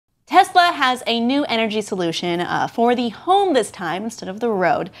Tesla has a new energy solution for the home this time instead of the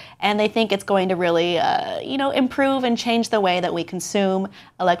road, and they think it's going to really, improve and change the way that we consume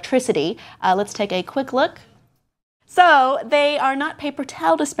electricity. Let's take a quick look. So they are not paper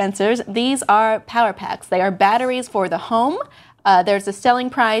towel dispensers. These are power packs. They are batteries for the home. There's a selling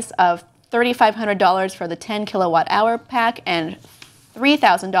price of $3,500 for the 10 kilowatt hour pack and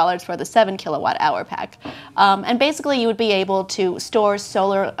 $3,000 for the 7 kilowatt hour pack. And basically you would be able to store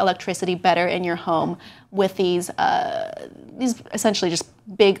solar electricity better in your home with these essentially just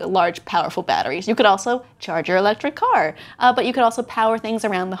big, large, powerful batteries. You could also charge your electric car, but you could also power things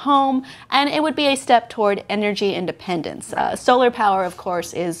around the home, and it would be a step toward energy independence. Solar power, of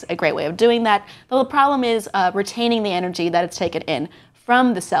course, is a great way of doing that, though the problem is retaining the energy that it's taken in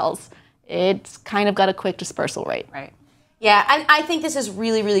from the cells. It's kind of got a quick dispersal rate. Right. Yeah, I think this is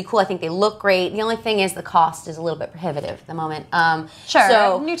really, really cool. I think they look great. The only thing is the cost is a little bit prohibitive at the moment. Sure.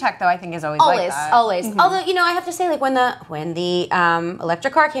 So new tech, though, I think is always like that. Always. Although, I have to say, like when the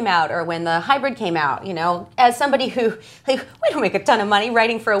electric car came out or when the hybrid came out, as somebody who, we don't make a ton of money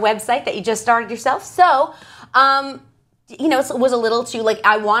writing for a website that you just started yourself. So, it was a little too,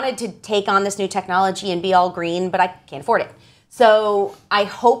 I wanted to take on this new technology and be all green, but I can't afford it. So I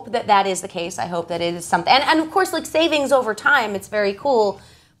hope that is the case. I hope that it is something. And of course, savings over time, it's very cool.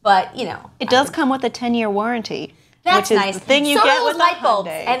 But, It does come with a 10-year warranty. That's which is nice. The thing you get with light bulbs,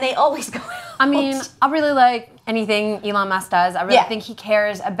 Hyundai. and they always go out. I mean, I really like anything Elon Musk does. I really think he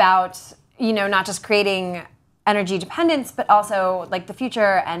cares about, not just creating energy dependence, but also, the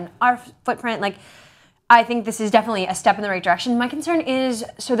future and our footprint. I think this is definitely a step in the right direction. My concern is,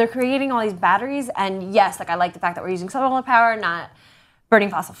 so they're creating all these batteries, and yes, I like the fact that we're using solar power, not burning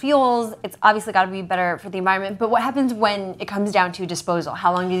fossil fuels. It's obviously got to be better for the environment, but what happens when it comes down to disposal?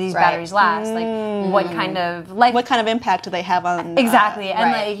 How long do these batteries last? What kind of life? What kind of impact do they have on exactly?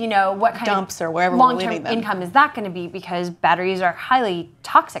 And what kind dumps of or wherever we're leaving long-term them? income is that going to be? Because batteries are highly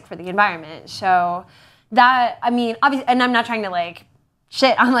toxic for the environment. So that, obviously, and I'm not trying to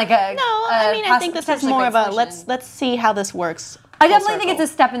shit on I think this is more of a let's see how this works. I definitely think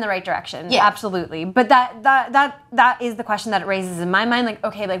it's a step in the right direction. Yeah, absolutely. But that is the question that it raises in my mind.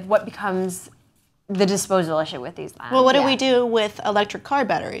 What becomes the disposal issue with these things? Well, what do we do with electric car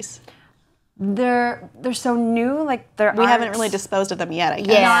batteries? They're so new. We haven't really disposed of them yet. I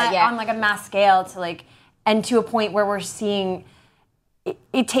guess. Yeah. On a mass scale and to a point where we're seeing.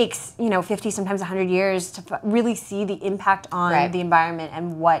 It takes 50, sometimes 100 years to really see the impact on the environment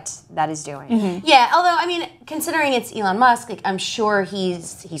and what that is doing. Mm-hmm. Yeah, although considering it's Elon Musk, I'm sure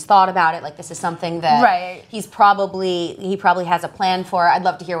he's thought about it. This is something that he probably has a plan for. I'd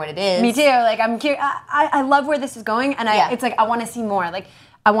love to hear what it is. Me too. I'm curious. I love where this is going, and it's I want to see more.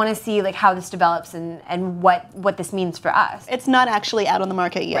 I want to see how this develops and what this means for us. It's not actually out on the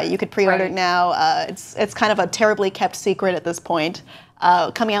market yet. You could pre-order it now. It's kind of a terribly kept secret at this point.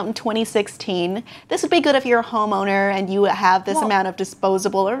 Coming out in 2016. This would be good if you're a homeowner and you have this amount of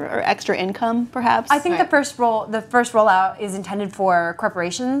disposable or extra income, perhaps. I think the first rollout is intended for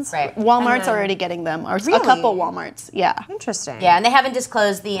corporations. Right. Walmart's already getting them, or a couple Walmarts. Yeah. Interesting. Yeah, and they haven't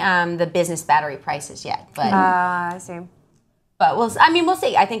disclosed the business battery prices yet. But I see. But we'll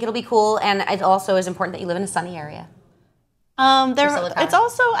see. I think it'll be cool, and it also is important that you live in a sunny area. It's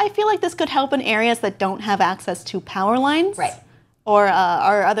also, I feel like this could help in areas that don't have access to power lines. Right. Or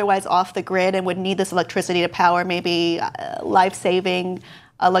are otherwise off the grid and would need this electricity to power maybe life-saving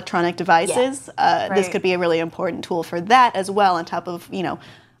electronic devices. This could be a really important tool for that as well, on top of,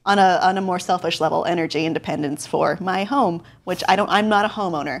 on a more selfish level, energy independence for my home, which I'm not a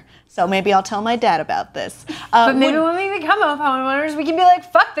homeowner, so maybe I'll tell my dad about this. But maybe when we become homeowners, we can be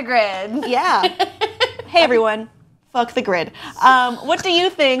fuck the grid. Yeah. Hey, everyone. Fuck the grid. What do you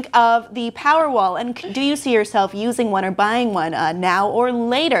think of the Powerwall, and do you see yourself using one or buying one now or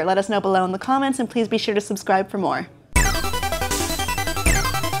later? Let us know below in the comments, and please be sure to subscribe for more.